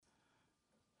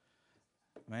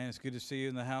Man, it's good to see you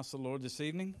in the house of the Lord this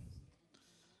evening.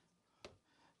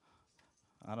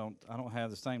 I don't have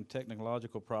the same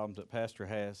technological problems that Pastor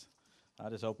has. I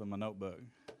just open my notebook.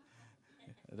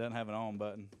 It doesn't have an on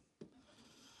button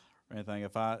or anything.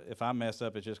 If I mess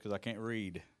up, it's just because I can't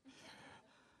read.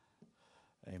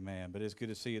 Amen. But it's good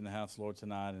to see you in the house of the Lord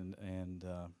tonight, and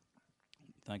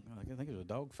I think there's a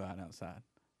dog fighting outside.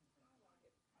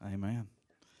 Amen.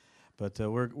 But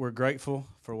we're grateful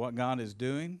for what God is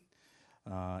doing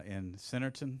in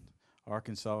Centerton,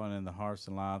 Arkansas, and in the hearts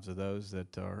and lives of those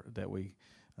that we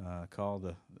call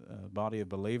the body of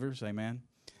believers. Amen.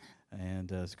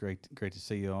 And it's great to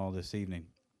see you all this evening.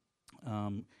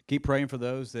 Keep praying for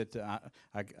those that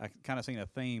I kind of seen a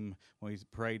theme when we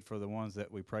prayed for the ones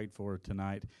that we prayed for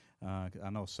tonight. I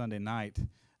know Sunday night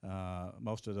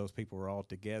most of those people were all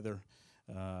together.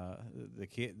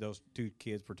 Those two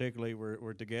kids particularly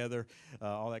were together,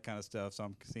 all that kind of stuff. So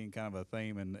I'm seeing kind of a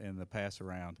theme in the pass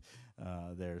around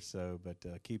there. So, but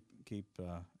keep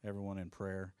everyone in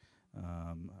prayer.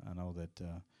 I know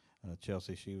that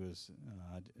Chelsea, she was.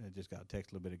 I just got a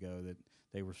text a little bit ago that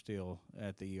they were still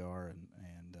at the ER,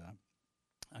 and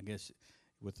I guess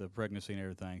with the pregnancy and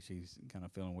everything, she's kind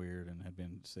of feeling weird and had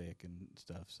been sick and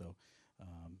stuff. So,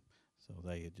 so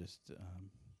they had just.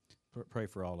 Pray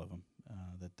for all of them,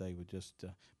 that they would just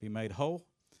be made whole,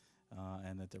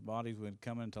 and that their bodies would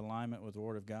come into alignment with the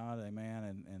Word of God,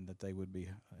 amen, and that they would be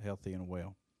healthy and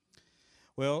well.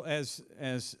 Well, as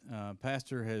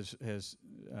Pastor has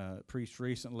preached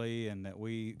recently, and that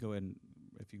we go ahead and,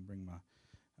 if you can bring my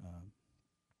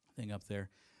thing up there,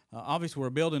 obviously we're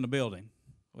building a building.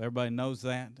 Well, everybody knows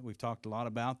that. We've talked a lot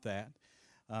about that.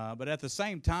 But at the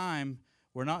same time,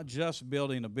 we're not just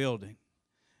building a building.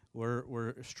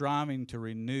 We're striving to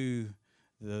renew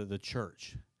the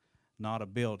church, not a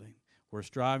building. We're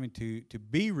striving to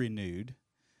be renewed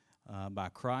by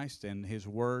Christ and His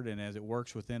Word, and as it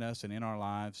works within us and in our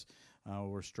lives,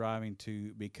 we're striving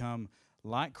to become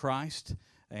like Christ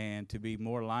and to be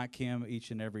more like Him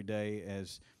each and every day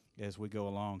as we go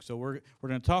along. So we're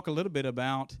going to talk a little bit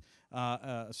about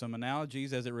some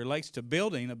analogies as it relates to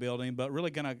building a building, but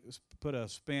really going to put a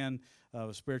spin of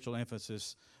a spiritual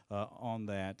emphasis on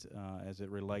that as it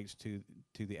relates to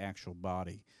the actual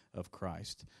body of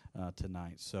Christ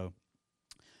tonight. So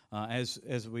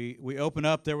as we open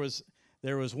up, there was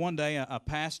one day a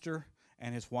pastor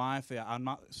and his wife. I'm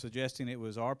not suggesting it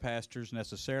was our pastors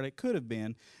necessarily. It could have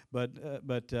been, but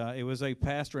it was a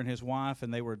pastor and his wife,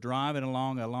 and they were driving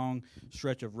along a long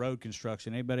stretch of road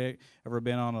construction. Anybody ever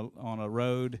been on a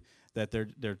road that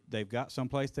they've got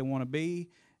someplace they want to be,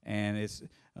 and it's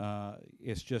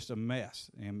just a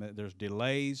mess, and there's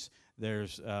delays,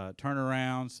 there's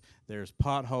turnarounds, there's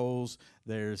potholes,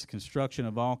 there's construction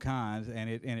of all kinds, and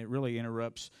it really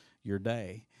interrupts your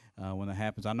day when that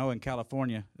happens. I know in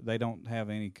California they don't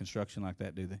have any construction like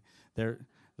that, do they?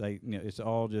 It's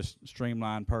all just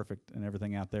streamlined, perfect, and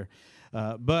everything out there.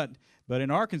 But in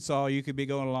Arkansas, you could be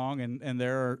going along, and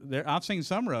there I've seen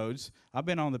some roads. I've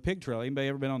been on the Pig Trail. Anybody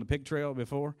ever been on the Pig Trail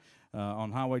before?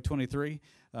 On Highway 23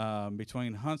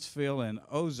 between Huntsville and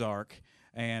Ozark,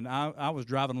 and I was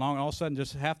driving along, and all of a sudden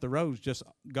just half the road's just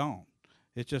gone.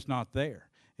 It's just not there.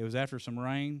 It was after some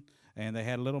rain, and they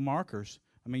had little markers.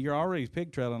 I mean, you're already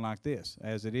pig trailing like this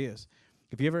as it is.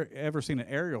 If you ever seen an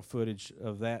aerial footage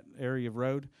of that area of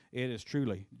road, it is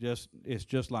truly it's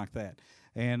just like that.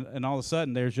 And all of a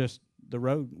sudden there's just the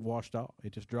road washed off.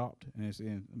 It just dropped,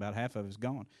 and about half of it's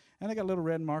gone. And they got a little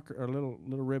red marker or a little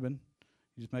ribbon.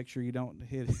 You just make sure you don't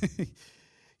hit it.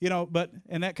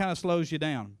 And that kind of slows you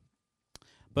down.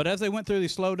 But as they went through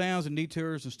these slowdowns and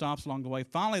detours and stops along the way,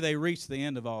 finally they reached the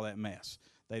end of all that mess.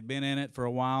 They'd been in it for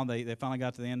a while. They finally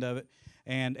got to the end of it.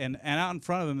 And out in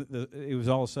front of them, it was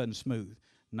all of a sudden smooth.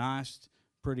 Nice,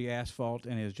 pretty asphalt,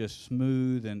 and it was just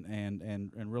smooth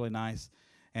and really nice.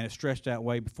 And it stretched out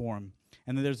way before them.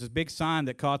 And then there's this big sign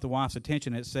that caught the wife's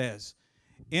attention. It says,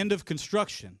 "End of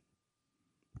construction.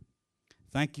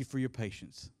 Thank you for your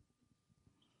patience."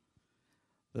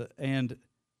 And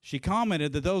she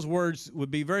commented that those words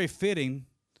would be very fitting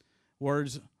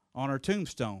words on her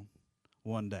tombstone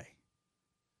one day.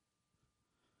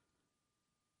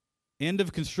 End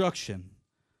of construction.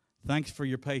 Thanks for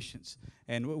your patience.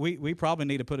 And we probably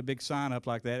need to put a big sign up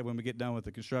like that when we get done with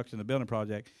the construction of the building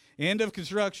project. End of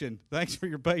construction. Thanks for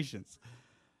your patience.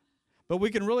 But we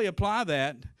can really apply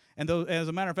that. And as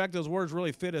a matter of fact, those words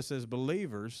really fit us as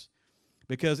believers,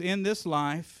 because in this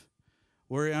life,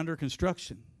 we're under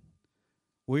construction.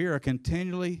 We are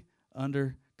continually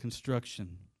under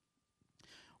construction.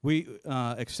 We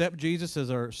accept Jesus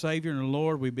as our Savior and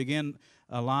Lord. We begin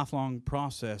a lifelong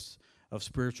process of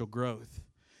spiritual growth.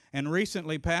 And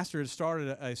recently, Pastor has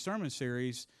started a sermon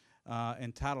series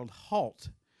entitled HALT.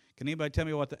 Can anybody tell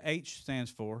me what the H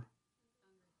stands for?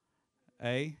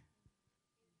 A,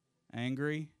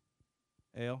 angry.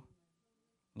 L,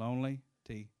 lonely.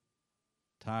 T,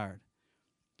 tired.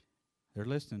 They're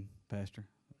listening, Pastor.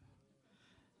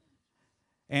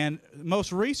 And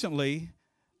most recently,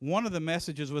 one of the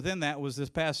messages within that was this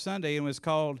past Sunday, and was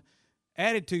called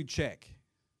Attitude Check.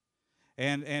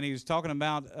 And he was talking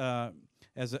about,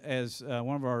 as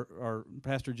one of our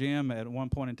Pastor Jim at one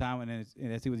point in time, and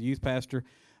as he was a youth pastor,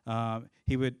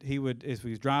 he would as he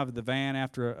was driving the van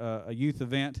after a youth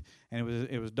event, and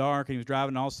it was dark, and he was driving,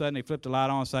 and all of a sudden he flipped the light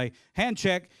on and say, hand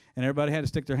check, and everybody had to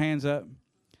stick their hands up.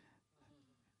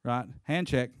 Right? Hand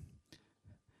check.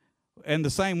 And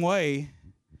the same way,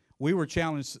 we were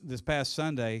challenged this past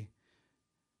Sunday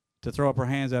to throw up our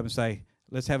hands up and say,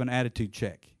 let's have an attitude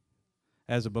check.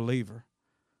 As a believer,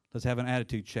 let's have an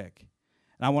attitude check.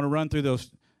 And I want to run through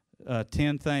those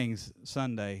 10 things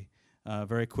Sunday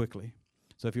very quickly.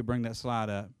 So if you bring that slide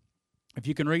up. If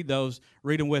you can read those,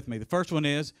 read them with me. The first one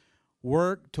is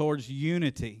work towards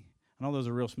unity. I know those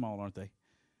are real small, aren't they?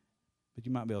 But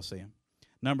you might be able to see them.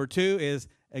 Number 2 is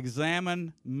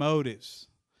examine motives.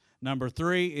 Number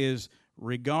 3 is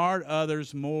regard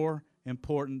others more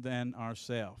important than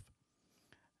ourselves.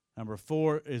 Number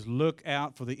 4 is look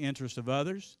out for the interests of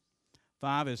others.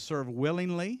 5 is serve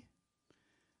willingly.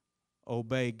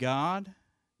 Obey God.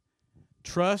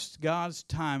 Trust God's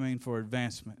timing for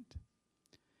advancement.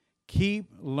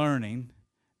 Keep learning.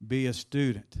 Be a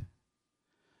student.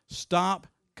 Stop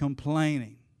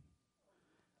complaining.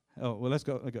 Oh, well, let's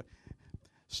go.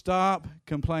 Stop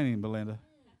complaining, Belinda.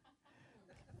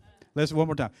 Let's one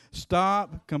more time.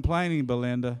 Stop complaining,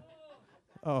 Belinda.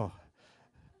 Oh.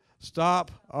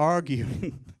 Stop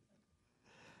arguing.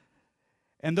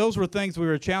 And those were things we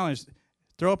were challenged.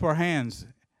 Throw up our hands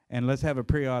and let's have a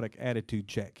periodic attitude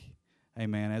check.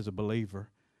 Amen. As a believer,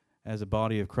 as a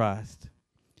body of Christ.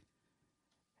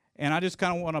 And I just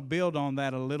kind of want to build on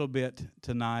that a little bit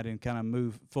tonight and kind of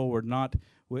move forward. Not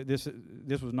with this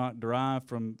was not derived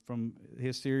from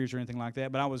his series or anything like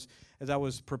that. But as I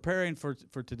was preparing for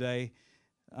today,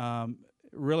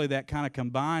 really that kind of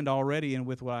combined already and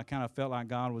with what I kind of felt like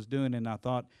God was doing, and I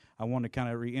thought I wanted to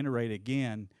kind of reiterate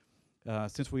again,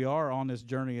 since we are on this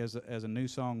journey as a New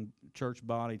Song church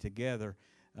body together,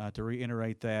 to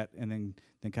reiterate that and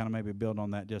then kind of maybe build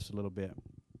on that just a little bit.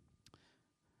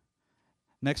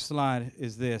 Next slide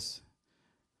is this.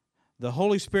 The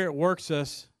Holy Spirit works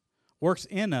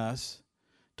in us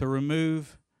to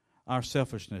remove our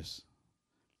selfishness.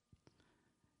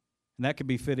 And that could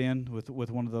be fit in with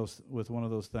one of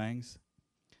those things.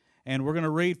 And we're going to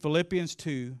read Philippians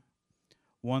 2,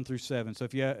 1 through 7. So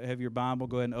if you have your Bible,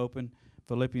 go ahead and open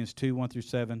Philippians 2, 1 through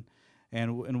 7,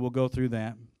 and we'll go through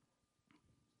that.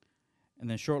 And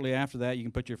then shortly after that, you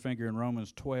can put your finger in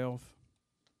Romans 12,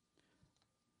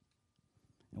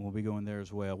 and we'll be going there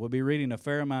as well. We'll be reading a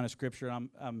fair amount of Scripture.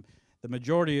 The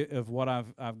majority of what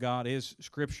I've got is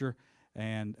Scripture,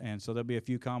 and so there'll be a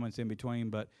few comments in between,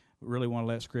 but we really want to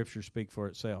let Scripture speak for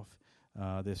itself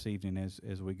this evening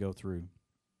as we go through.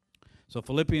 So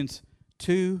Philippians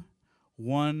 2,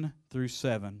 1 through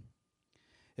 7.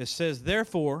 It says,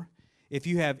 therefore, if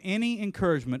you have any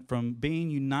encouragement from being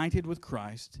united with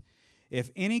Christ, if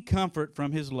any comfort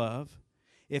from his love,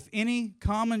 if any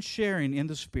common sharing in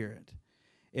the Spirit,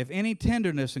 if any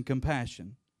tenderness and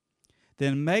compassion,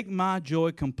 then make my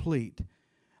joy complete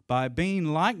by being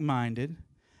like-minded,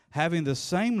 having the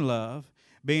same love,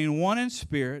 being one in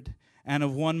spirit and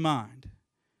of one mind.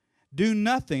 Do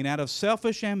nothing out of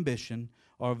selfish ambition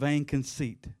or vain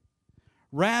conceit.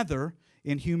 Rather,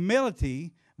 in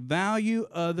humility, value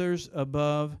others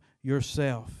above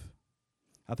yourself.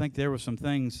 I think there were some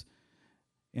things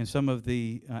in some of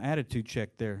the attitude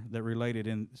check there that related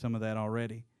in some of that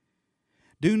already.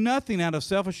 Do nothing out of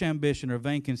selfish ambition or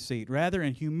vain conceit. Rather,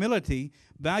 in humility,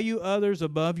 value others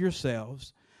above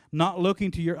yourselves, not looking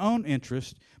to your own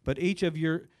interest, but each of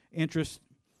you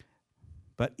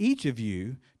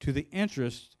to the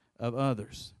interest of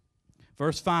others.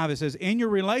 Verse 5, it says, in your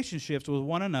relationships with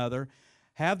one another,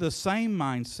 have the same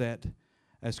mindset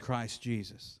as Christ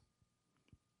Jesus,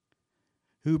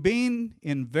 who being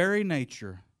in very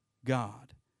nature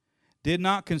God, did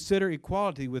not consider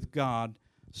equality with God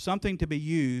something to be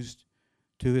used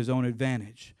to his own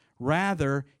advantage.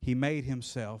 Rather, he made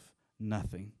himself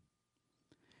nothing,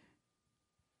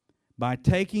 by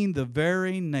taking the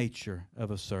very nature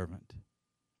of a servant,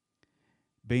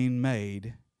 being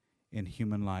made in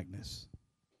human likeness.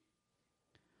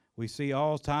 We see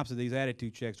all types of these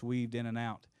attitude checks weaved in and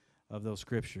out of those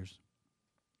scriptures.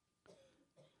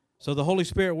 So the Holy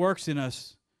Spirit works in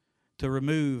us to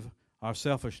remove our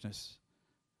selfishness.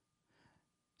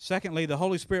 Secondly, the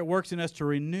Holy Spirit works in us to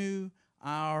renew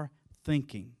our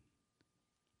thinking.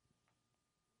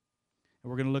 And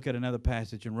we're going to look at another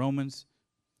passage in Romans.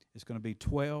 It's going to be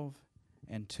 12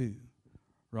 and 2.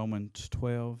 Romans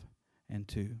 12 and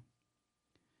 2.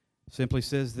 Simply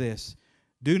says this: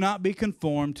 do not be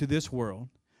conformed to this world,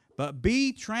 but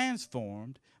be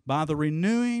transformed by the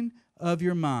renewing of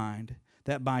your mind,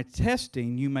 that by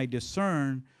testing you may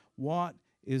discern what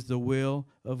is the will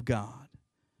of God,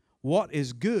 what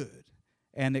is good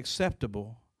and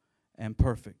acceptable and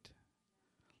perfect.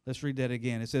 Let's read that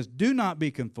again. It says, do not be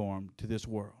conformed to this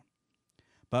world,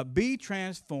 but be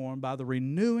transformed by the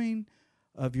renewing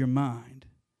of your mind,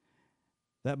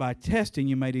 that by testing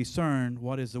you may discern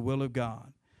what is the will of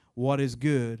God, what is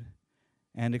good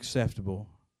and acceptable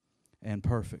and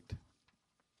perfect.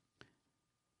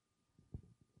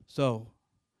 So,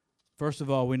 first of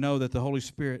all, we know that the Holy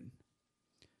Spirit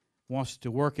wants to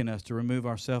work in us to remove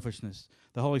our selfishness.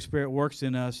 The Holy Spirit works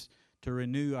in us to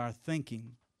renew our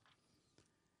thinking.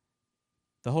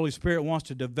 The Holy Spirit wants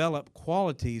to develop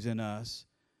qualities in us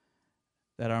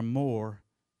that are more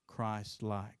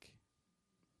Christ-like.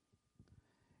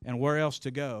 And where else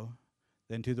to go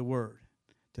than to the Word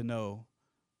to know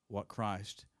what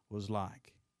Christ was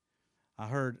like? I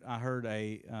heard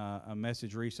a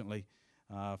message recently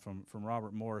from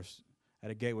Robert Morris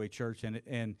at a Gateway Church,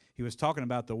 and he was talking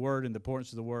about the Word and the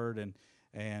importance of the Word,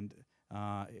 and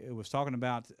it was talking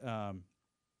about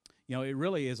it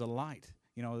really is a light.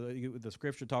 The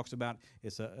Scripture talks about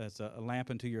it's a lamp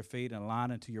unto your feet and a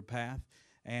light unto your path,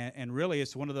 and really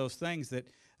it's one of those things that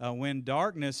when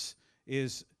darkness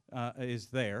is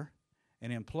there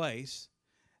and in place,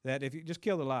 that if you just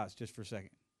kill the lights just for a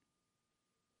second,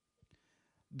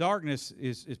 darkness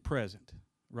is present,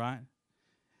 right?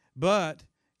 But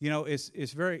it's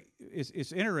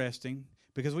interesting,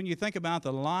 because when you think about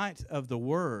the light of the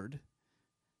Word,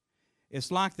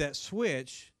 it's like that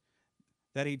switch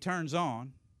that He turns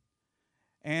on,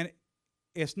 and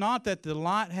it's not that the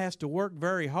light has to work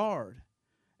very hard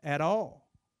at all,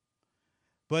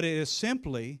 but it is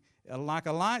simply like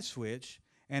a light switch,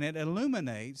 and it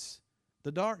illuminates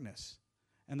the darkness,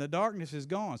 and the darkness is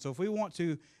gone. So if we want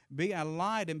to be a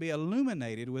light and be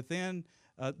illuminated within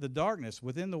the darkness,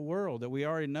 within the world that we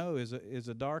already know is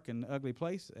a dark and ugly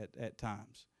place at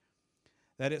times,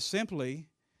 that it's simply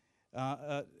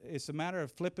it's a matter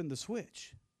of flipping the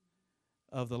switch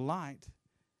of the light,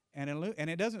 and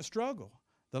it doesn't struggle.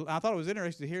 I thought it was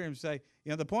interesting to hear him say,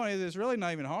 the point is, it's really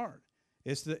not even hard.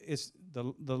 It's the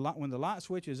light. When the light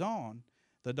switch is on,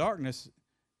 the darkness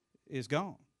is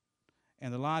gone,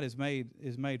 and the light is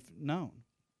made known.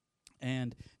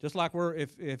 And just like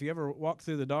if you ever walk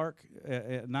through the dark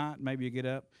at night, maybe you get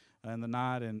up in the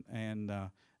night and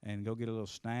go get a little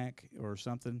snack or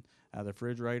something out of the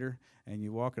refrigerator, and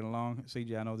you're walking along.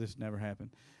 CJ, I know this never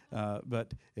happened,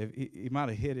 but if he might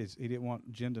have he didn't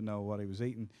want Jen to know what he was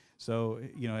eating. So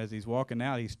as he's walking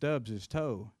out, he stubs his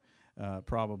toe,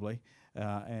 probably.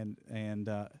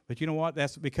 But you know what?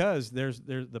 That's because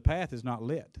the path is not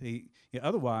lit.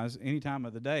 Otherwise, any time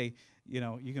of the day,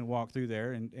 you can walk through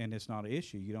there and it's not an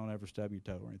issue. You don't ever stub your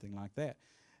toe or anything like that.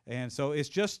 And so it's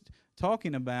just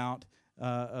talking about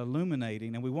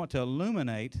illuminating, and we want to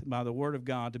illuminate by the Word of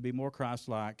God to be more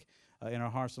Christ-like in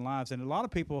our hearts and lives. And a lot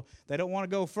of people, they don't want to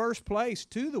go first place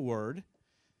to the Word,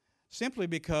 simply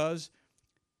because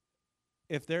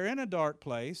if they're in a dark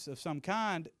place of some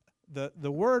kind,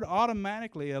 the Word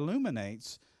automatically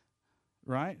illuminates,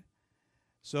 right?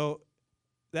 So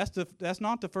that's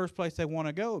not the first place they want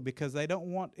to go, because they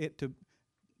don't want it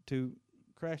to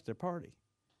crash their party.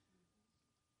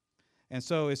 And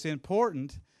so it's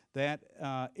important that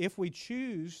if we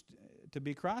choose to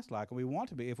be Christ-like, and we want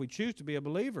to be, if we choose to be a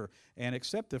believer and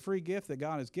accept the free gift that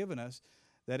God has given us,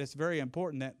 that it's very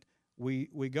important that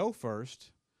we go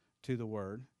first to the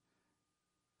Word,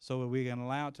 so that we can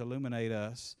allow it to illuminate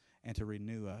us and to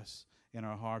renew us in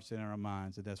our hearts and in our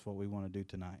minds. And that's what we want to do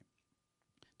tonight,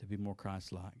 to be more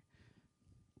Christ-like.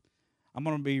 I'm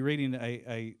going to be reading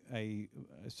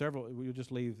several. We'll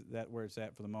just leave that where it's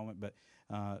at for the moment, but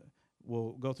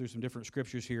we'll go through some different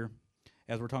scriptures here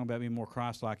as we're talking about being more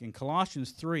Christ-like. In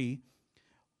Colossians 3,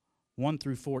 1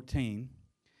 through 14,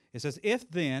 it says, "If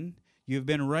then you have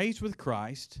been raised with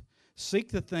Christ, seek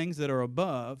the things that are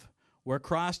above, where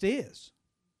Christ is."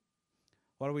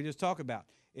 What did we just talk about?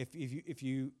 If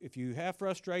you have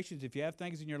frustrations, if you have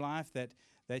things in your life that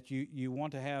you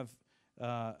want to have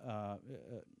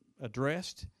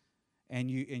addressed, and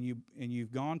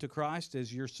you've gone to Christ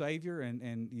as your Savior,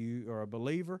 and you are a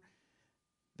believer,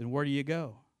 then where do you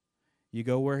go? You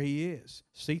go where he is.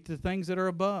 Seek the things that are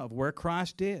above, where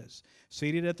Christ is,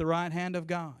 seated at the right hand of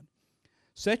God.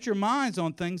 Set your minds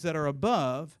on things that are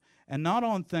above and not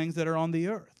on things that are on the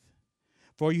earth.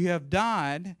 For you have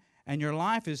died, and your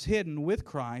life is hidden with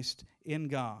Christ in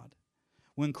God.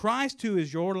 When Christ, who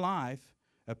is your life,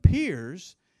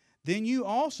 appears, then you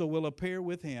also will appear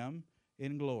with him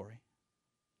in glory.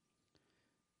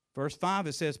 Verse 5,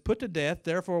 it says, put to death,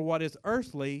 therefore, what is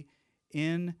earthly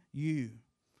in you.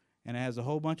 And it has a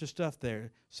whole bunch of stuff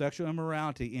there. Sexual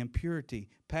immorality, impurity,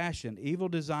 passion, evil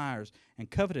desires, and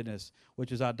covetousness,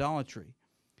 which is idolatry.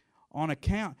 On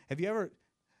account, have you ever,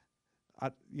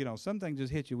 some things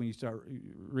just hit you when you start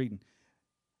reading.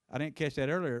 I didn't catch that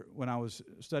earlier when I was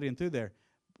studying through there.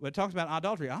 But it talks about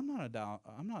idolatry. I don't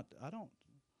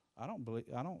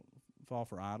fall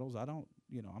for idols. I'm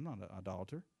not an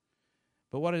idolater.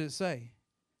 But what did it say?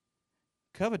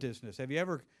 Covetousness. Have you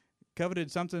ever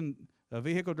coveted something, a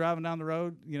vehicle driving down the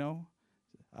road,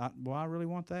 I really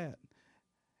want that.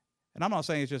 And I'm not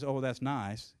saying it's just, that's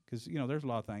nice, because, there's a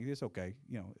lot of things. It's okay.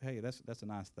 Hey, that's a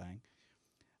nice thing.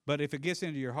 But if it gets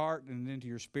into your heart and into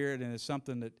your spirit and it's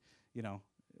something that,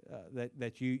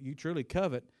 that you truly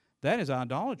covet, that is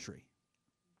idolatry.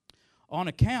 On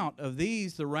account of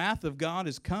these, the wrath of God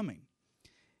is coming.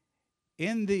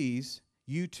 In these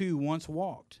you too once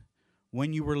walked,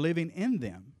 when you were living in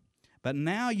them. But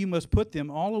now you must put them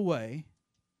all away: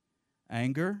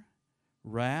 anger,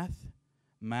 wrath,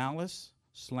 malice,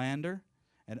 slander,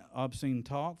 and obscene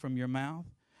talk from your mouth.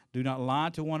 Do not lie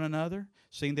to one another,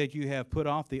 seeing that you have put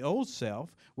off the old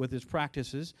self with its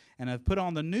practices, and have put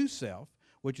on the new self,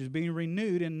 which is being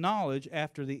renewed in knowledge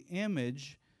after the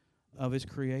image of its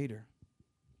Creator.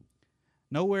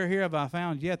 Nowhere here have I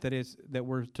found yet that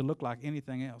we're to look like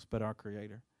anything else but our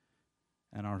Creator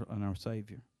and our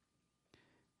Savior.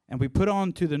 And we put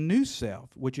on to the new self,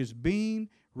 which is being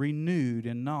renewed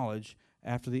in knowledge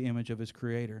after the image of its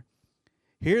Creator.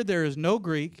 Here there is no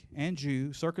Greek and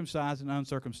Jew, circumcised and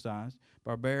uncircumcised,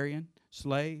 barbarian,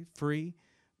 slave, free,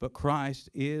 but Christ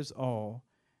is all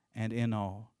and in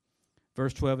all.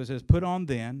 Verse 12, it says, put on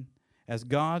then, as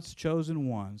God's chosen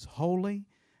ones, holy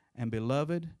and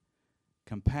beloved,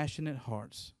 compassionate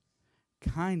hearts,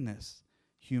 kindness,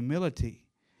 humility,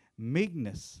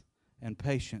 meekness, and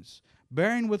patience,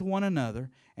 bearing with one another,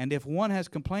 and if one has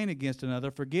complained against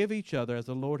another, forgive each other as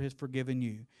the Lord has forgiven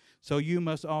you. So you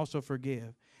must also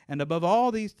forgive. And above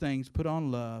all these things, put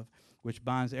on love, which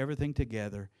binds everything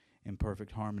together in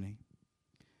perfect harmony.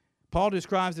 Paul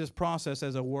describes this process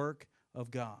as a work of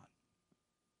God.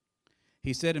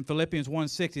 He said in Philippians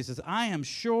 1:6, he says, I am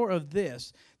sure of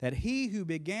this, that he who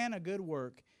began a good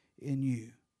work in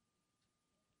you,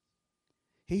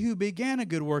 he who began a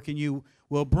good work in you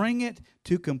will bring it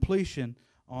to completion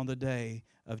on the day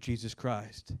of Jesus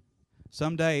Christ.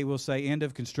 Someday we'll say, end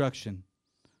of construction.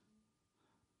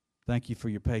 Thank you for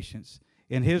your patience.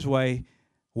 In his way,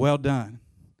 well done,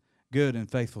 good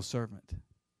and faithful servant.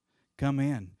 Come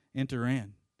in, enter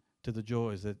in to the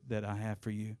joys that I have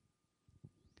for you.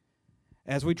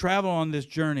 As we travel on this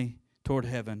journey toward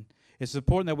heaven, it's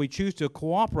important that we choose to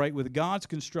cooperate with God's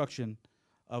construction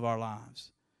of our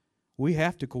lives. We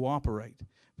have to cooperate.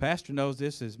 Pastor knows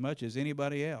this as much as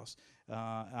anybody else.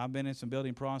 I've been in some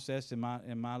building process in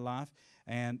my life,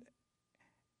 and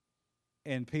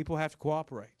people have to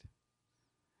cooperate.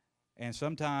 And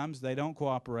sometimes they don't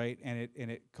cooperate, and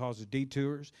it causes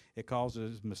detours, it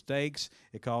causes mistakes,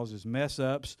 it causes mess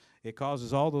ups, it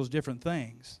causes all those different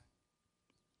things.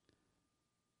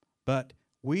 But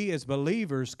we as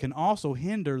believers can also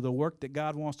hinder the work that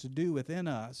God wants to do within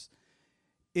us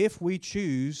if we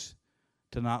choose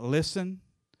to not listen,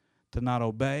 to not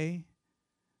obey,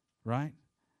 right?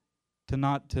 To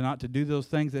not to do those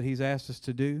things that he's asked us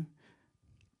to do.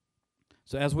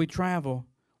 So as we travel,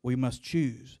 we must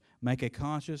choose, make a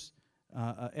conscious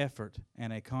effort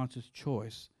and a conscious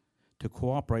choice to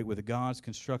cooperate with God's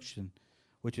construction,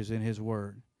 which is in his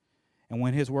word. And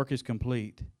when his work is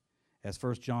complete, as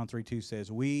 1 John 3:2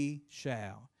 says, we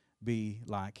shall be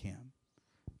like him.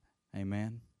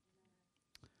 Amen.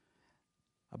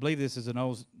 I believe this is an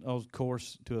old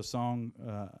chorus to a song,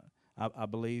 I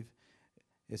believe.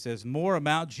 It says, more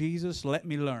about Jesus let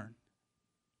me learn,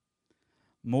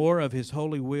 more of his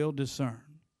holy will discern.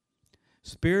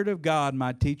 Spirit of God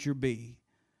my teacher be,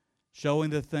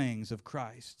 showing the things of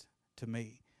Christ to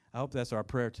me. I hope that's our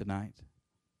prayer tonight,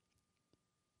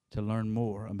 to learn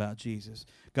more about Jesus.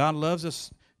 God loves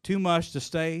us too much to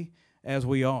stay as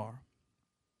we are.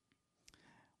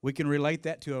 We can relate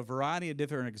that to a variety of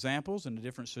different examples and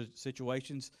different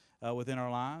situations within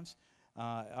our lives.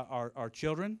 Our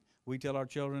children, we tell our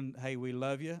children, hey, we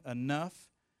love you enough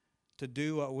to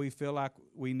do what we feel like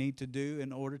we need to do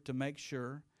in order to make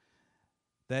sure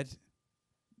that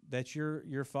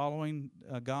you're following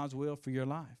God's will for your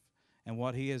life and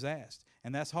what He has asked.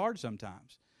 And that's hard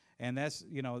sometimes. And that's,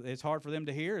 it's hard for them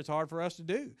to hear. It's hard for us to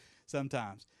do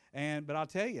sometimes. But I'll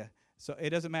tell you, so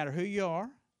it doesn't matter who you are.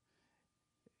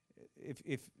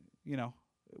 If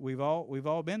we've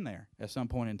all been there at some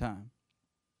point in time.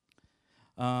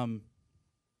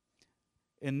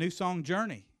 In New Song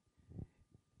Journey,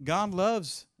 God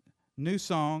loves New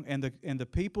Song and the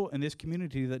people in this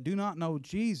community that do not know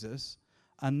Jesus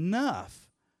enough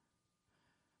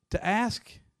to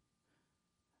ask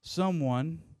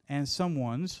someone and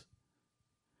someone's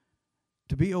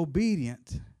to be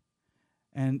obedient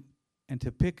and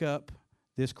to pick up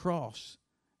this cross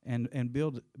and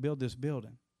build this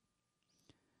building.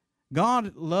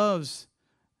 God loves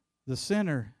the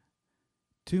sinner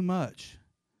too much.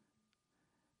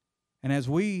 And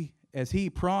as He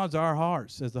prods our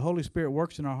hearts, as the Holy Spirit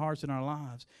works in our hearts and our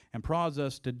lives and prods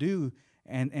us to do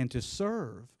and to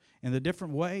serve in the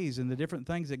different ways and the different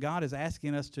things that God is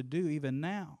asking us to do even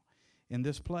now in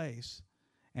this place,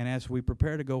 and as we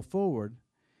prepare to go forward,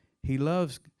 He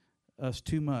loves us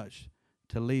too much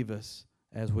to leave us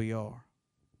as we are.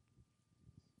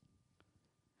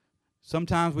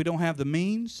 Sometimes we don't have the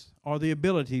means or the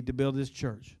ability to build this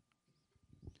church.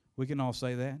 We can all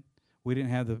say that. We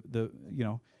didn't have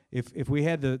if we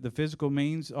had the physical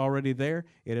means already there,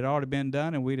 it had already been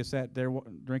done, and we'd have sat there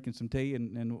drinking some tea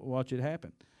and watch it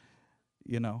happen.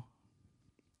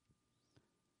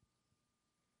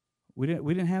 We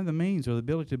didn't have the means or the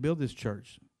ability to build this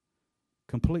church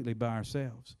completely by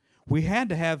ourselves. We had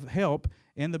to have help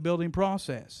in the building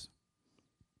process.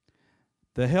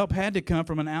 The help had to come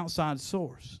from an outside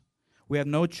source. We have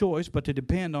no choice but to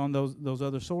depend on those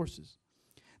other sources.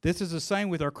 This is the same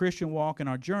with our Christian walk and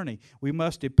our journey. We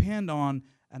must depend on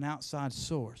an outside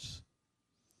source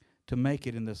to make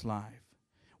it in this life.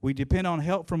 We depend on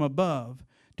help from above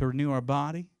to renew our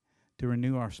body, to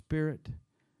renew our spirit,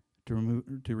 to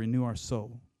renew our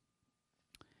soul.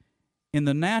 In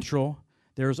the natural,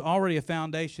 there's already a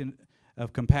foundation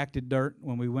of compacted dirt.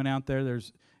 When we went out there,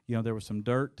 there was some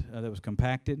dirt that was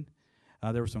compacted.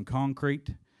 There was some concrete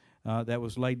that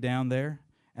was laid down there.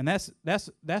 And that's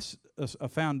a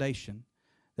foundation.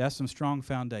 That's some strong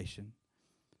foundation.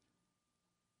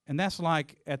 And that's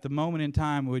like at the moment in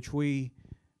time which we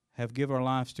have given our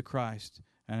lives to Christ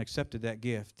and accepted that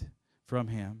gift from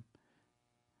Him.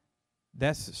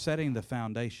 That's setting the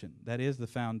foundation. That is the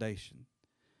foundation.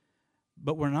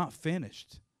 But we're not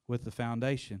finished with the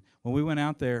foundation. When we went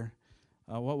out there,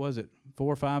 4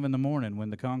 or 5 in the morning when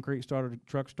the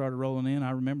trucks started rolling in.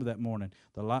 I remember that morning.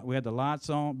 We had the lights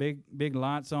on, big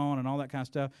lights on, and all that kind of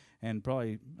stuff. And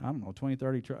probably 20,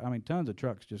 30 tons of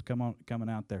trucks just coming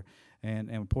out there,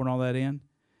 and pouring all that in.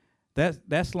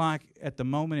 That's like at the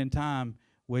moment in time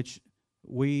which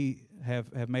we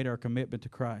have made our commitment to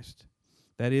Christ.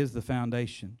 That is the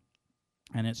foundation,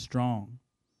 and it's strong.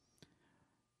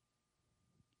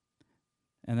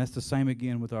 And that's the same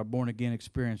again with our born-again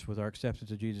experience, with our acceptance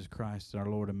of Jesus Christ, our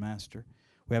Lord and Master.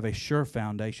 We have a sure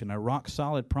foundation, a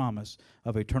rock-solid promise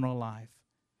of eternal life,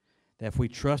 that if we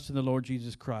trust in the Lord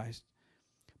Jesus Christ.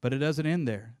 But it doesn't end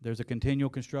there. There's a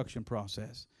continual construction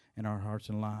process in our hearts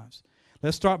and lives.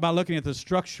 Let's start by looking at the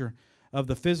structure of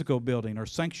the physical building, or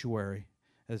sanctuary,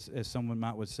 as someone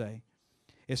would say.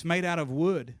 It's made out of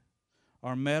wood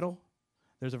or metal.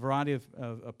 There's a variety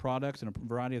of products and a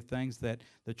variety of things that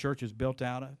the church is built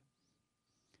out of.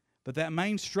 But that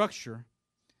main structure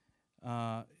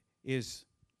is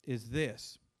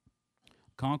this.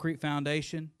 Concrete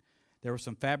foundation. There were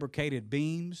some fabricated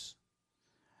beams,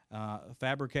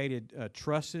 fabricated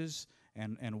trusses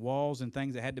and walls and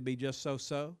things that had to be just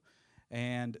so.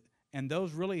 And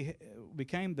those really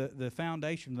became the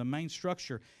foundation, the main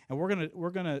structure. And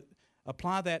we're gonna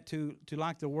apply that to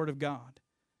like the Word of God.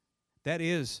 That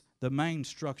is the main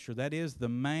structure. That is the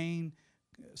main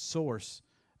source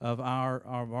of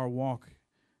our walk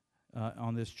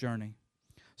on this journey.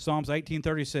 Psalms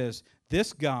 18:30 says,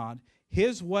 "This God,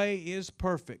 His way is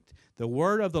perfect. The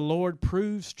word of the Lord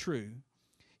proves true.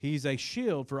 He's a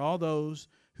shield for all those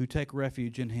who take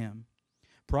refuge in Him."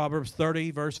 Proverbs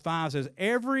 30 verse 5 says,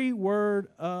 "Every word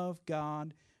of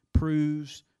God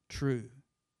proves true.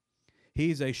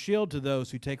 He's a shield to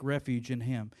those who take refuge in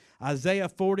Him." Isaiah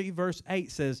 40 verse 8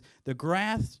 says, "The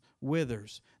grass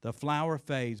withers, the flower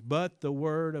fades, but the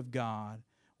word of God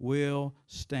will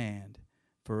stand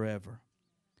forever."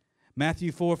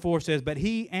 Matthew 4:4 says, "But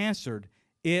He answered,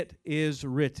 it is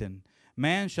written,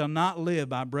 man shall not live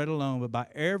by bread alone, but by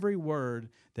every word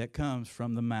that comes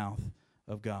from the mouth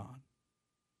of God."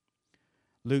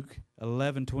 Luke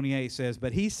 11:28 says,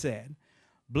 "But he said,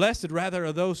 Blessed rather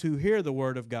are those who hear the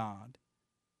word of God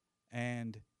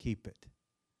and keep it."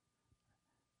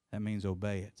 That means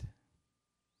obey it.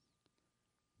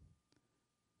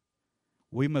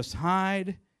 We must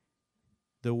hide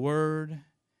the word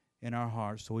in our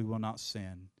hearts so we will not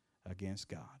sin against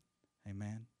God.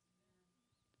 Amen.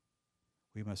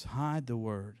 We must hide the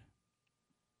word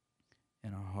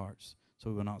in our hearts so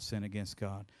we will not sin against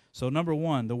God. So number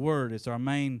one, the word is our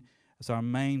main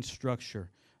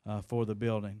structure for the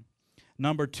building.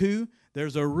 Number two,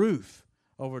 there's a roof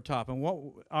over top. And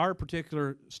what our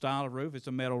particular style of roof is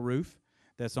a metal roof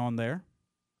that's on there.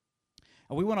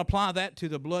 And we want to apply that to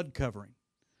the blood covering.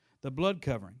 The blood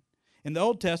covering. In the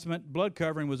Old Testament, blood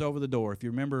covering was over the door. If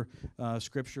you remember,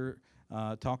 Scripture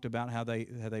talked about how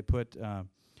they put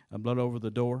blood over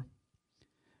the door.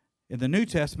 In the New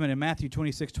Testament, in Matthew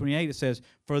 26:28, it says,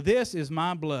 "For this is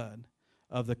my blood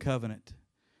of the covenant,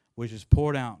 which is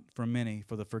poured out for many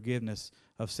for the forgiveness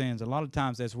of sins." A lot of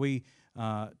times as we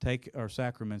take our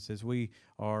sacraments, as we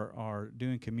are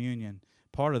doing communion,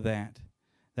 part of that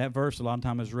verse a lot of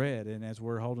times is read, and as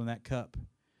we're holding that cup,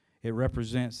 it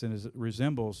represents and it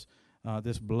resembles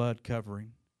this blood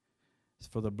covering. It's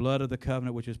for the blood of the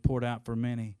covenant which is poured out for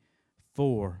many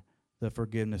for the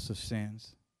forgiveness of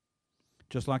sins.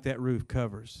 Just like that roof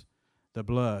covers, the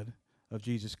blood of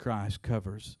Jesus Christ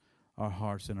covers our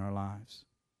hearts and our lives.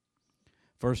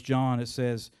 1 John, it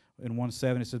says, in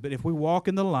 1:7, it says, "But if we walk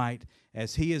in the light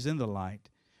as he is in the light,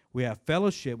 we have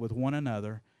fellowship with one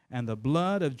another, and the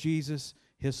blood of Jesus,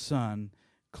 his Son,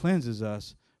 cleanses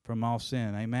us from all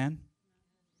sin." Amen?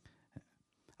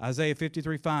 Isaiah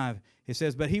 53:5, it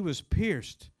says, "But he was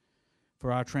pierced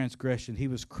for our transgression. He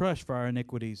was crushed for our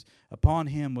iniquities. Upon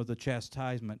him was the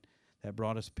chastisement that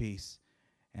brought us peace,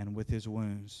 and with his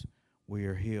wounds we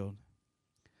are healed."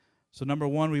 So number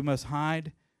one, we must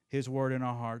hide his word in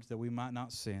our hearts that we might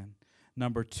not sin.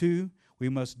 Number two, we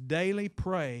must daily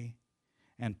pray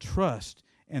and trust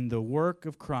in the work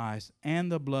of Christ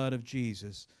and the blood of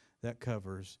Jesus that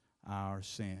covers our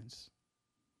sins.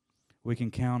 We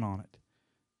can count on it.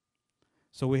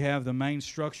 So we have the main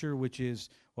structure, which is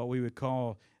what we would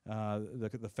call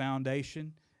the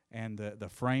foundation and the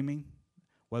framing,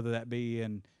 whether that be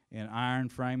in iron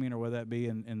framing or whether that be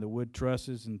in the wood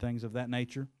trusses and things of that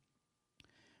nature.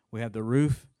 We have the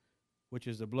roof, which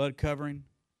is the blood covering.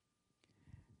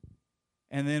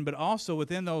 And then, but also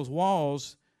within those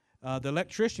walls, the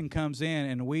electrician comes in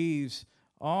and weaves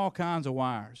all kinds of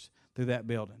wires through that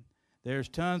building. There's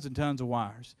tons and tons of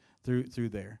wires through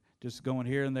there, just going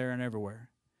here and there and everywhere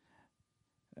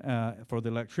for the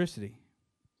electricity.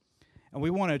 And we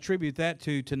want to attribute that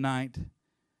to tonight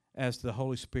as the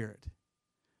Holy Spirit.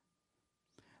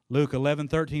 Luke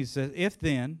 11:13 says, "If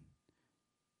then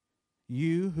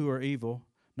you who are evil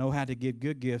know how to give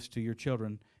good gifts to your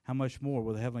children, how much more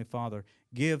will the Heavenly Father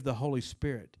give the Holy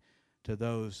Spirit to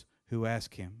those who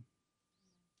ask him?"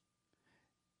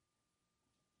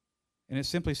 And it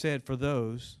simply said, for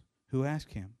those who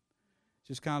ask him.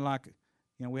 Just kind of like,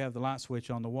 we have the light switch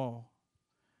on the wall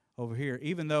over here,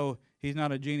 even though he's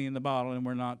not a genie in the bottle, and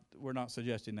we're not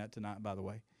suggesting that tonight, by the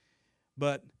way.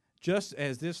 But just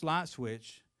as this light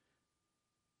switch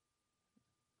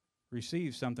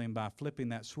receives something by flipping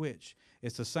that switch,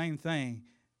 it's the same thing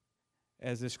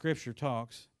as the Scripture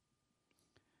talks.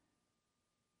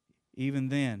 Even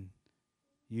then,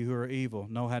 you who are evil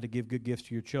know how to give good gifts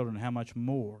to your children. How much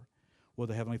more will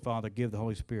the Heavenly Father give the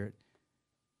Holy Spirit?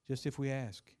 Just if we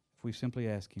simply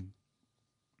ask him.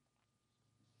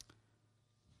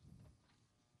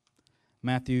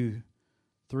 Matthew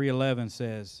 3:11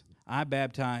 says, "I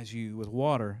baptize you with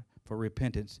water for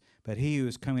repentance, but he who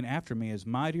is coming after me is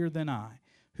mightier than I,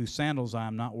 whose sandals I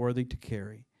am not worthy to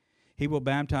carry. He will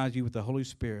baptize you with the Holy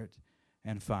Spirit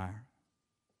and fire."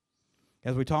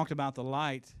 As we talked about the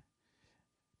light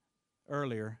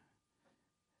earlier,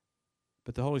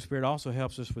 but the Holy Spirit also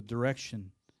helps us with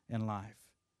direction in life.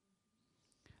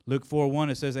 Luke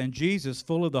 4:1, it says, "And Jesus,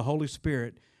 full of the Holy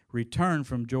Spirit, returned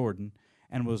from Jordan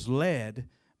and was led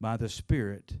by the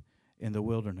Spirit in the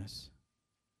wilderness."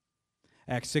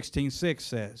 Acts 16:6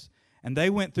 says, "And they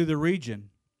went through the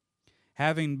region,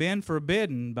 having been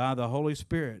forbidden by the Holy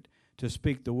Spirit to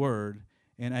speak the word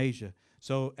in Asia."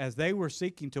 So as they were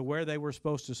seeking to where they were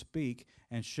supposed to speak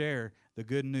and share the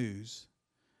good news,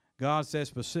 God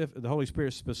says the Holy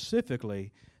Spirit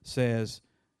specifically says,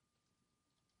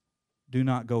 "Do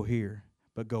not go here,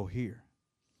 but go here."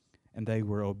 And they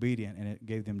were obedient, and it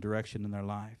gave them direction in their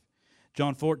life.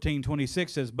 John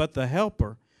 14:26 says, "But the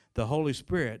Helper, the Holy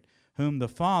Spirit, whom the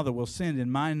Father will send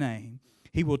in my name,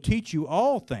 he will teach you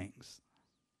all things."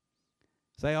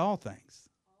 Say all things.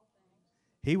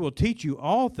 He will teach you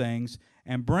all things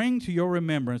and bring to your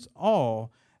remembrance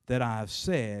all that I have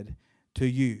said to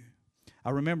you. I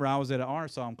remember I was at an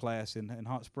RSOM class in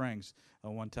Hot Springs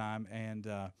one time, and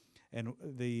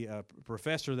the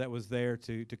professor that was there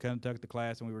to conduct the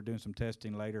class, and we were doing some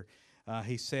testing later,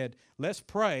 he said, let's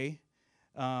pray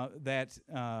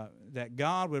that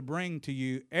God would bring to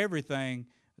you everything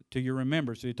to your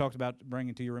remembrance. So he talked about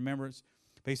bringing to your remembrance.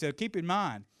 But he said, keep in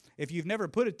mind, if you've never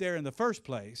put it there in the first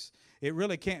place, it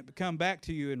really can't come back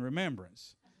to you in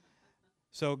remembrance.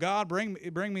 So God, bring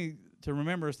me to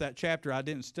remembrance that chapter I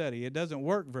didn't study. It doesn't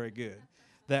work very good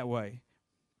that way.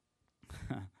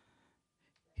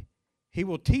 He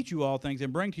will teach you all things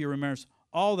and bring to your remembrance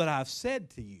all that I've said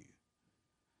to you.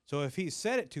 So if He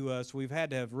said it to us, we've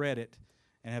had to have read it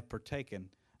and have partaken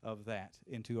of that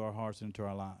into our hearts and into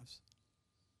our lives.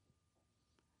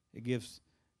 It gives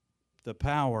the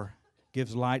power,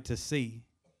 gives light to see.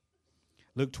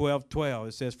 Luke 12:12,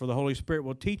 it says, for the Holy Spirit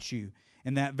will teach you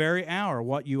in that very hour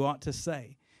what you ought to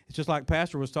say. It's just like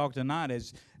Pastor was talking tonight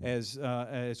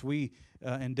as we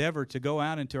endeavor to go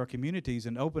out into our communities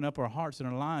and open up our hearts and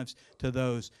our lives to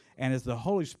those. And as the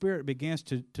Holy Spirit begins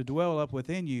to dwell up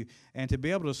within you and to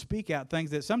be able to speak out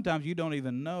things that sometimes you don't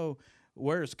even know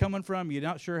where it's coming from, you're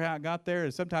not sure how it got there,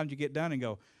 and sometimes you get done and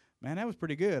go, man, that was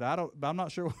pretty good. I'm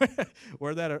not sure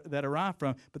where that arrived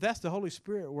from. But that's the Holy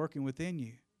Spirit working within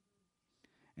you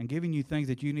and giving you things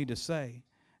that you need to say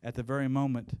at the very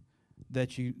moment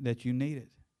that you need it.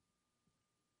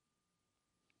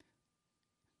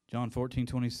 John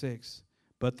 14:26.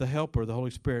 But the Helper, the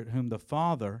Holy Spirit, whom the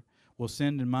Father will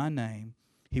send in my name,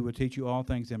 He will teach you all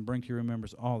things and bring to your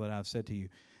remembrance all that I've said to you.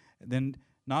 Then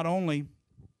not only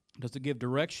does it give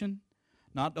direction,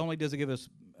 not only does it give us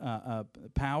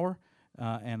power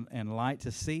and light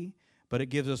to see, but it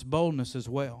gives us boldness as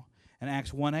well. And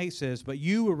Acts 1:8 says, but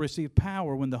you will receive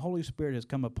power when the Holy Spirit has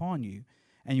come upon you,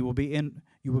 and you will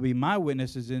be my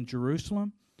witnesses in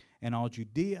Jerusalem and all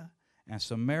Judea and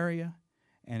Samaria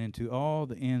and into all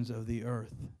the ends of the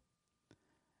earth.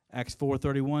 Acts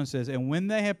 4:31 says, and when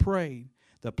they had prayed,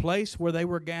 the place where they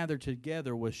were gathered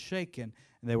together was shaken,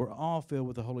 and they were all filled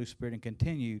with the Holy Spirit and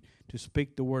continued to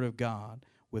speak the word of God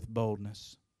with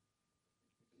boldness.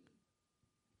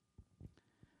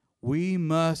 We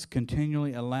must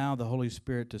continually allow the Holy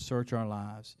Spirit to search our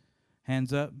lives.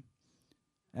 Hands up.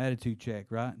 Attitude check,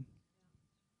 right?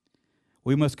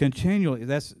 We must continually,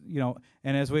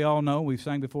 and as we all know, we've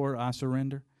sang before, I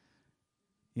surrender.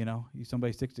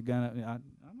 Somebody sticks the gun up.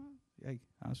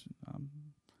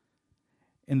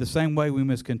 In the same way, we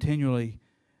must continually,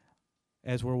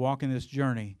 as we're walking this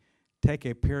journey, take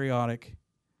a periodic,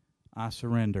 I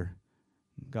surrender.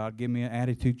 God, give me an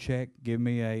attitude check. Give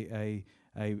me a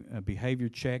behavior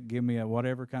check. Give me a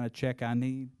whatever kind of check I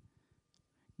need.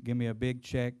 Give me a big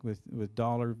check with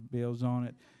dollar bills on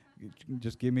it.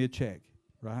 Just give me a check,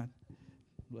 right?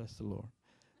 Bless the Lord.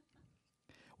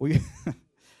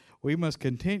 We must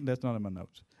continue. That's not in my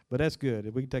notes, but that's good.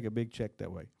 If we can take a big check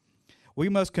that way. We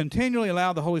must continually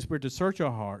allow the Holy Spirit to search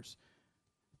our hearts,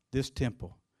 this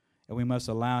temple, and we must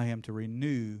allow Him to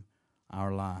renew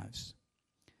our lives.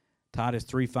 Titus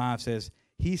 3:5 says,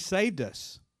 He saved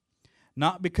us,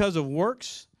 not because of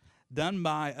works done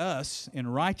by us in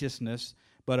righteousness,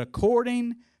 but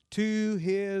according to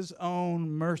His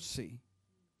own mercy,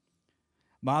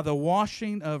 by the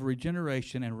washing of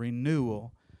regeneration and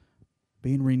renewal,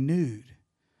 being renewed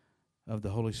of the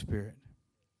Holy Spirit.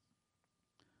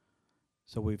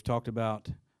 So we've talked about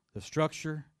the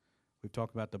structure, we've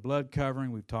talked about the blood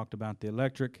covering, we've talked about the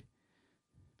electric,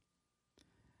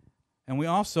 and we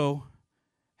also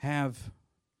have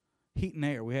heat and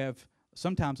air. We have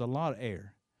sometimes a lot of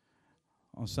air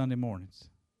on Sunday mornings.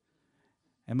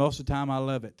 And most of the time I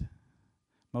love it.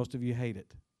 Most of you hate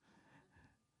it.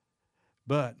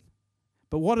 But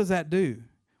what does that do?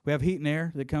 We have heat and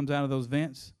air that comes out of those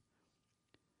vents.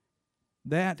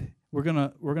 That we're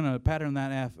gonna pattern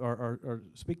that or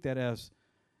speak that as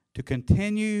to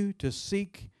continue to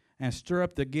seek and stir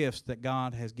up the gifts that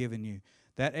God has given you.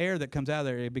 That air that comes out of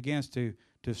there, it begins to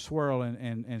swirl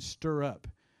and stir up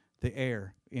the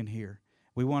air in here.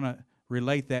 We want to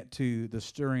relate that to the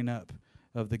stirring up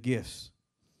of the gifts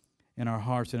in our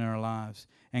hearts and in our lives.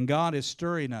 And God is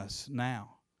stirring us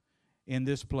now in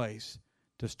this place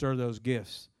to stir those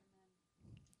gifts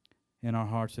in our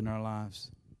hearts and our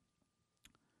lives.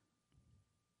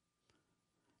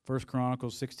 1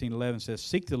 Chronicles 16:11 says,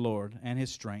 seek the Lord and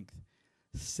His strength.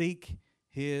 Seek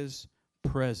His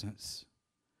presence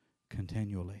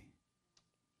continually.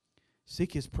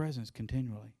 Seek His presence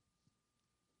continually.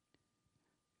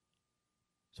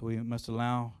 So we must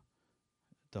allow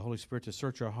the Holy Spirit to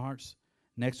search our hearts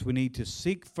Next, we need to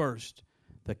seek first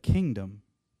the kingdom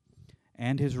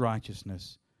and his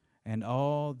righteousness, and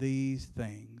all these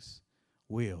things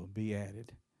will be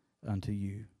added unto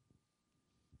you.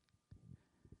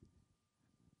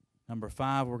 Number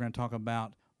 5, we're going to talk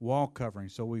about wall covering.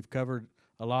 So we've covered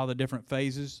a lot of the different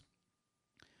phases.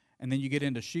 And then you get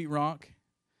into sheetrock.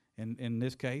 In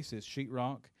this case, it's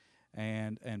sheetrock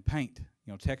and paint,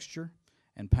 texture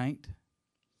and paint.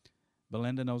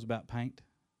 Belinda knows about paint.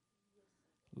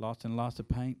 Lots and lots of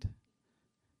paint.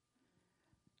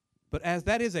 But as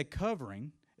that is a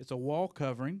covering, it's a wall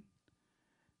covering,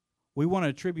 we want to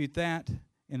attribute that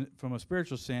from a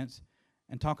spiritual sense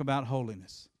and talk about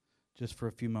holiness just for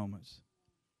a few moments.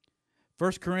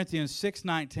 1 Corinthians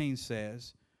 6:19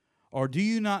 says, "Or do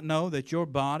you not know that your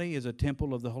body is a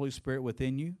temple of the Holy Spirit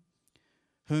within you,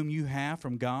 whom you have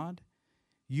from God?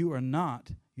 You are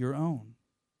not your own."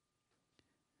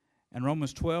 And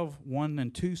Romans 12:1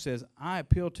 and 2 says, "I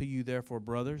appeal to you, therefore,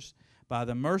 brothers, by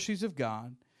the mercies of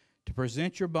God, to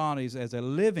present your bodies as a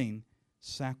living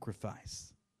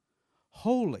sacrifice,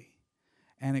 holy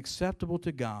and acceptable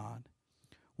to God,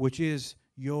 which is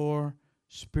your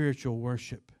spiritual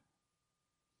worship."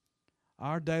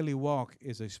 Our daily walk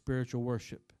is a spiritual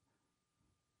worship.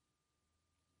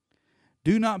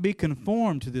 "Do not be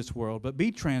conformed to this world, but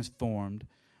be transformed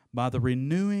by the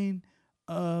renewing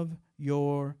of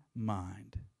your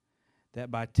mind,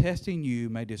 that by testing you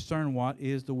may discern what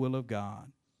is the will of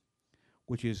God,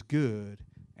 which is good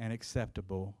and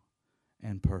acceptable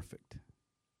and perfect."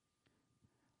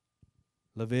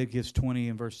 Leviticus 20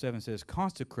 and verse 7 says,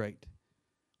 "Consecrate,"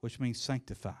 which means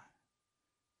sanctify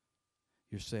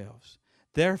yourselves.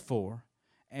 "Therefore,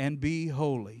 and be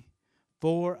holy,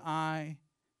 for I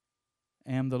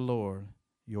am the Lord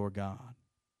your God."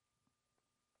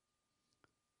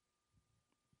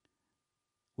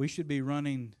 We should be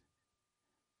running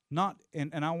not,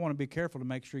 and I want to be careful to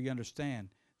make sure you understand,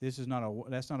 that's not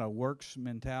a works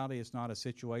mentality. It's not a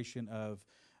situation of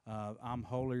I'm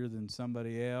holier than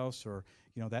somebody else, or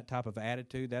that type of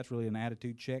attitude. That's really an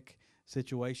attitude check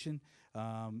situation,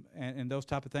 and those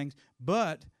type of things.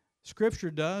 But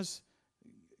Scripture does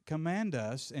command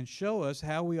us and show us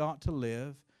how we ought to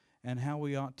live and how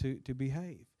we ought to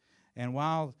behave. And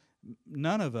while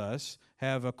none of us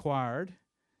have acquired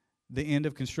the end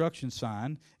of construction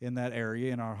sign in that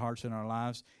area in our hearts and our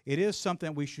lives, it is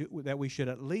something that we should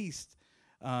at least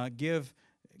give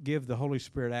the Holy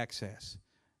Spirit access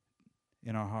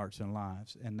in our hearts and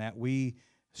lives, and that we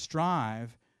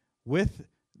strive with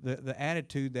the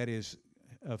attitude that is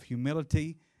of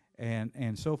humility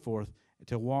and so forth,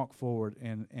 to walk forward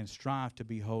and strive to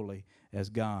be holy as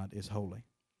God is holy.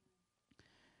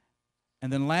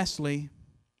 And then lastly,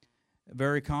 a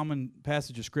very common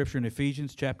passage of Scripture in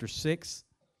Ephesians chapter 6,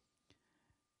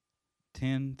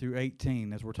 10 through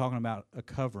 18, as we're talking about a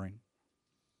covering,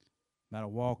 about a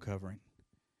wall covering.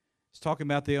 It's talking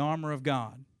about the armor of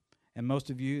God. And most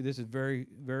of you, this is very,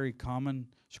 very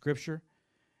common Scripture.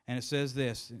 And it says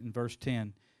this in verse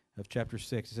 10 of chapter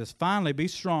 6. It says, "Finally, be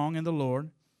strong in the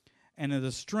Lord and in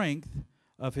the strength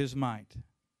of His might.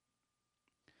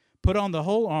 Put on the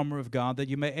whole armor of God, that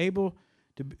you may be able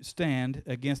to stand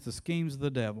against the schemes of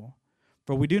the devil.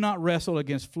 For we do not wrestle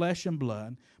against flesh and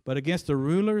blood, but against the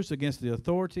rulers, against the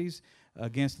authorities,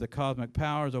 against the cosmic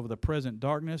powers over the present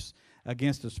darkness,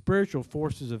 against the spiritual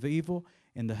forces of evil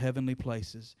in the heavenly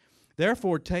places.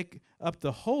 Therefore take up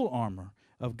the whole armor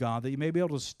of God, that you may be able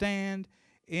to stand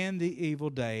in the evil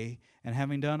day, and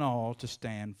having done all, to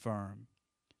stand firm."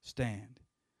 Stand.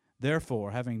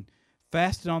 "Therefore, having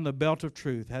fastened on the belt of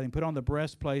truth, having put on the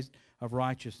breastplate of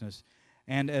righteousness,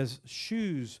 and as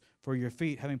shoes for your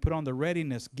feet, having put on the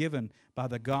readiness given by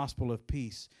the gospel of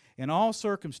peace. In all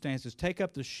circumstances, take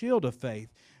up the shield of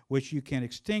faith, which you can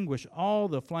extinguish all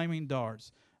the flaming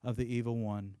darts of the evil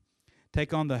one.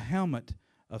 Take on the helmet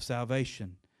of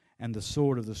salvation and the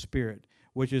sword of the Spirit,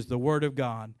 which is the word of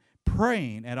God,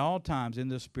 praying at all times in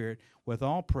the Spirit with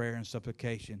all prayer and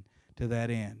supplication. To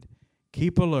that end,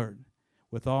 keep alert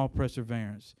with all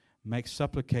perseverance. Make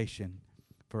supplication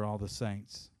for all the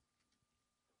saints."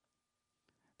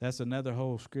 That's another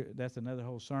whole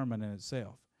sermon in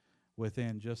itself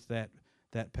within just that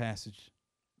passage.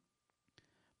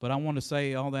 But I want to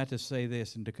say all that to say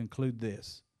this and to conclude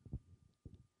this.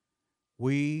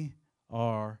 We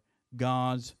are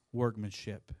God's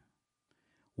workmanship.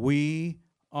 We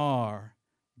are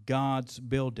God's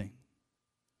building.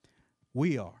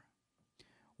 We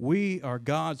are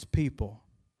God's people.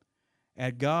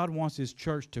 And God wants His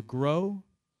church to grow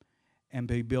and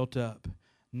be built up.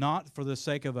 Not for the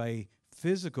sake of a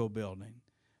physical building,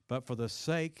 but for the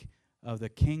sake of the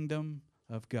kingdom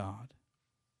of God.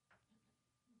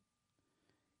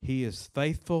 He is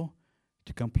faithful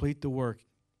to complete the work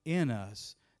in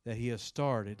us that He has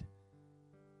started.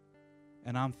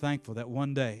 And I'm thankful that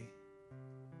one day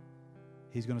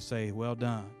He's going to say, well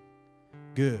done,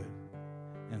 good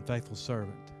and faithful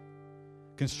servant.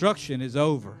 Construction is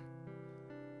over.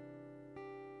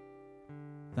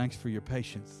 Thanks for your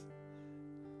patience.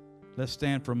 Let's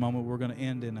stand for a moment. We're going to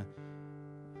end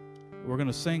we're going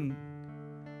to sing.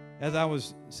 As I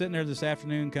was sitting there this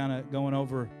afternoon kind of going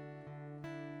over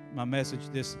my message,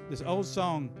 this old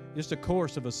song, just a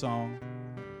chorus of a song,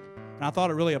 and I thought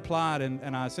it really applied,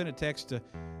 and I sent a text to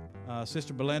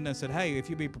Sister Belinda and said, hey, if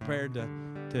you'd be prepared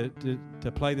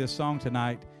to play this song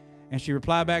tonight. And she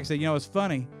replied back and said, it's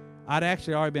funny, I'd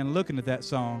actually already been looking at that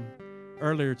song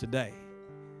earlier today.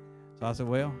 So I said,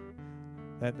 well,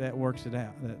 that works it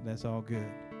out. That's all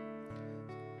good.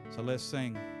 So let's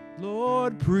sing.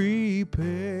 Lord, prepare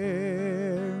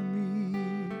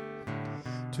me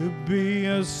to be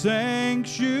a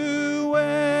sanctuary,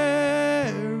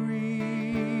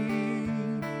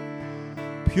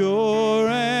 pure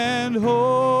and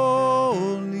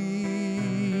holy,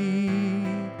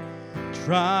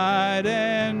 tried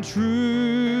and true,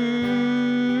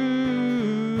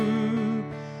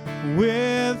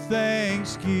 with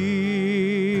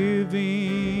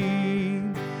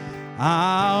thanksgiving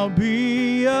I'll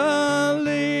be a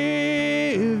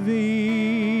living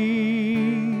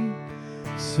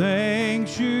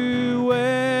sanctuary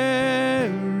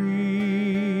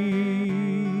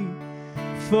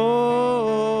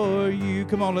for you.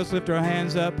 Come on, let's lift our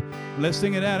hands up. Let's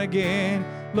sing it out again.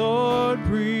 Lord,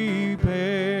 prepare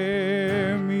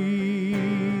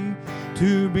me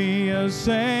to be a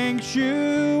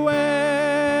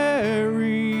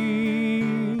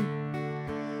sanctuary,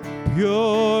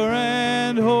 pure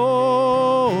and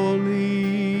holy,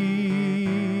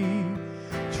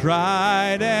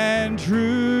 tried and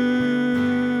true,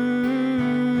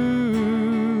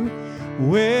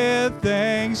 with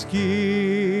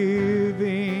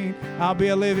thanksgiving I'll be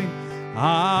a living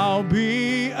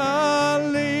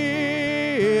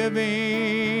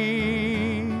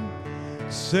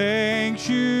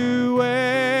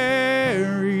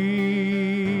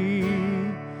sanctuary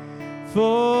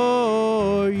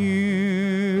for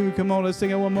you. Come on, let's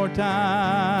sing it one more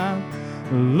time.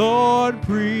 Lord,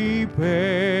 prepare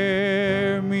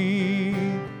me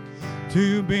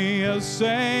to be a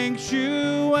sanctuary,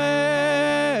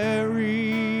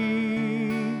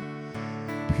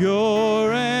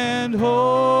 pure and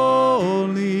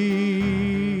holy,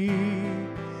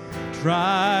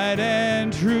 tried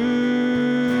and true,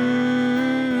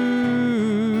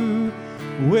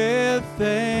 with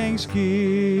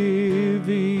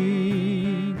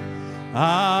thanksgiving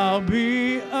I'll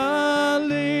be a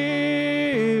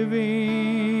living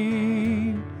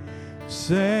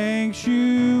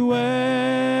sanctuary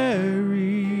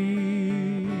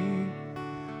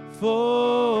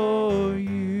for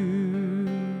you.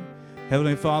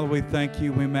 Heavenly Father, we thank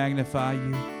you, we magnify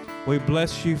you, we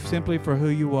bless you simply for who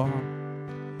you are.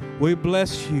 We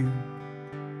bless you.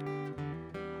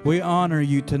 We honor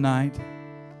you tonight.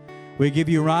 We give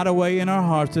you right away in our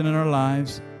hearts and in our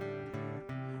lives.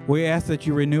 We ask that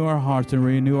you renew our hearts and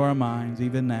renew our minds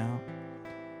even now.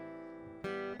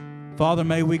 Father,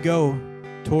 may we go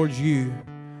towards you,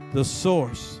 the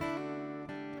source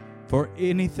for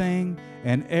anything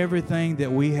and everything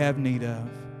that we have need of.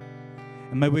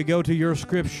 And may we go to your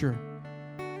scripture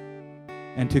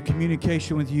and to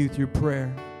communication with you through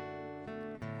prayer,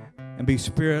 and be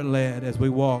Spirit-led as we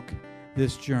walk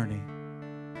this journey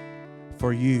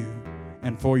for you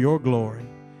and for your glory.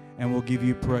 And we'll give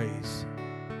you praise.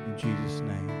 In Jesus'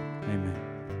 name, amen.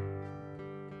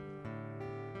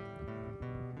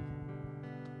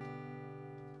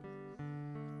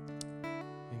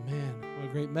 Amen. What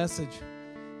a great message.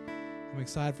 I'm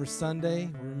excited for Sunday.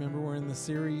 Remember, we're in the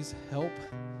series Help.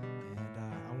 And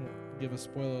I won't give a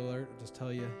spoiler alert. I'll just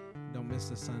tell you, don't miss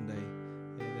this Sunday.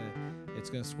 It's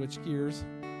going to switch gears.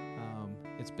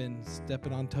 It's been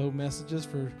stepping on toe messages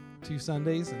for 2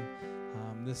 Sundays,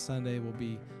 and this Sunday will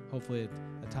be hopefully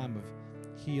a time of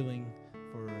healing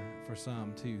for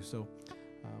some too. So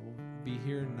we'll be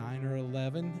here 9 or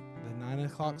 11. The 9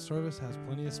 o'clock service has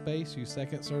plenty of space. You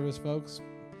second service folks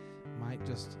might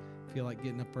just feel like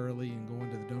getting up early and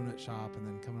going to the donut shop and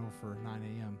then coming over for 9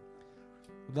 a.m.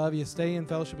 We love you. Stay in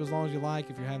fellowship as long as you like.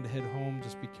 If you're having to head home,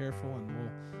 just be careful, and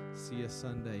we'll see you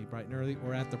Sunday bright and early,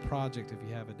 or at the project if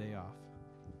you have a day off.